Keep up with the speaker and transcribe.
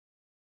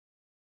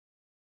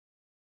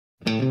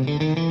Every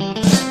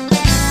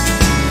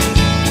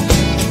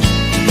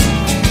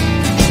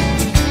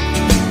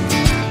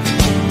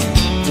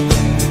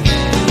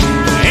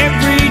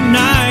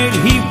night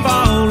he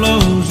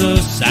follows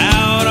us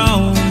out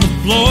on the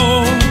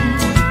floor,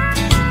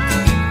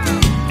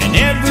 and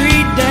every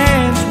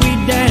dance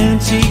we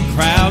dance he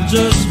crowds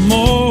us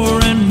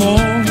more and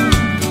more.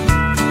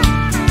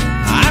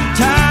 I'm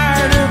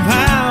tired of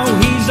how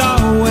he's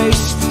always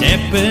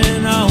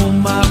stepping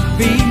on my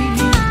feet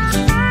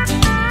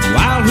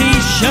while he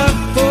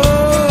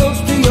shuffles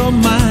to your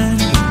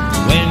mind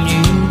when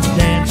you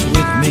dance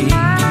with me.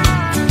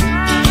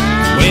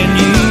 When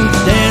you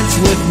dance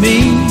with me,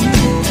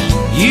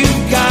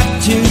 you've got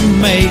to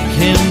make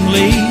him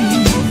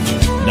leave.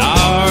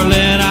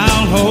 Darling,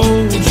 I'll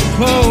hold you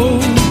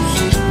close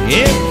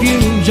if you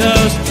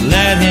just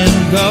let him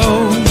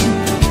go.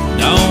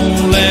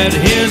 Don't let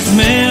his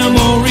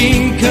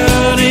memory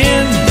cut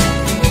in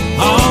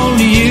on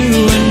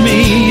you and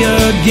me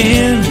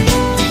again.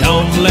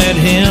 Don't let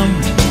him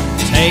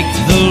take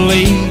the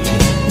lead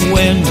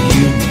when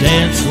you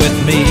dance with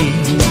me.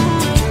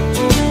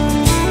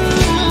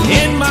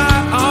 In my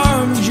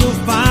arms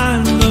you'll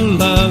find the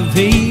love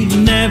he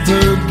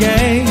never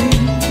gave.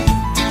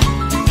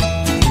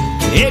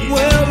 It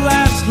will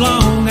last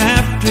long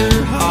after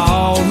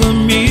all the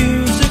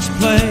music's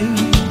played.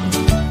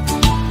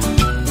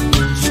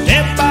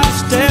 Step by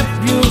step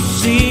you'll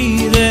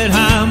see that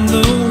I'm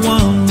the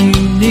one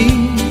you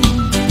need.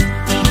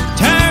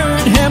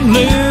 Turn him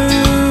loose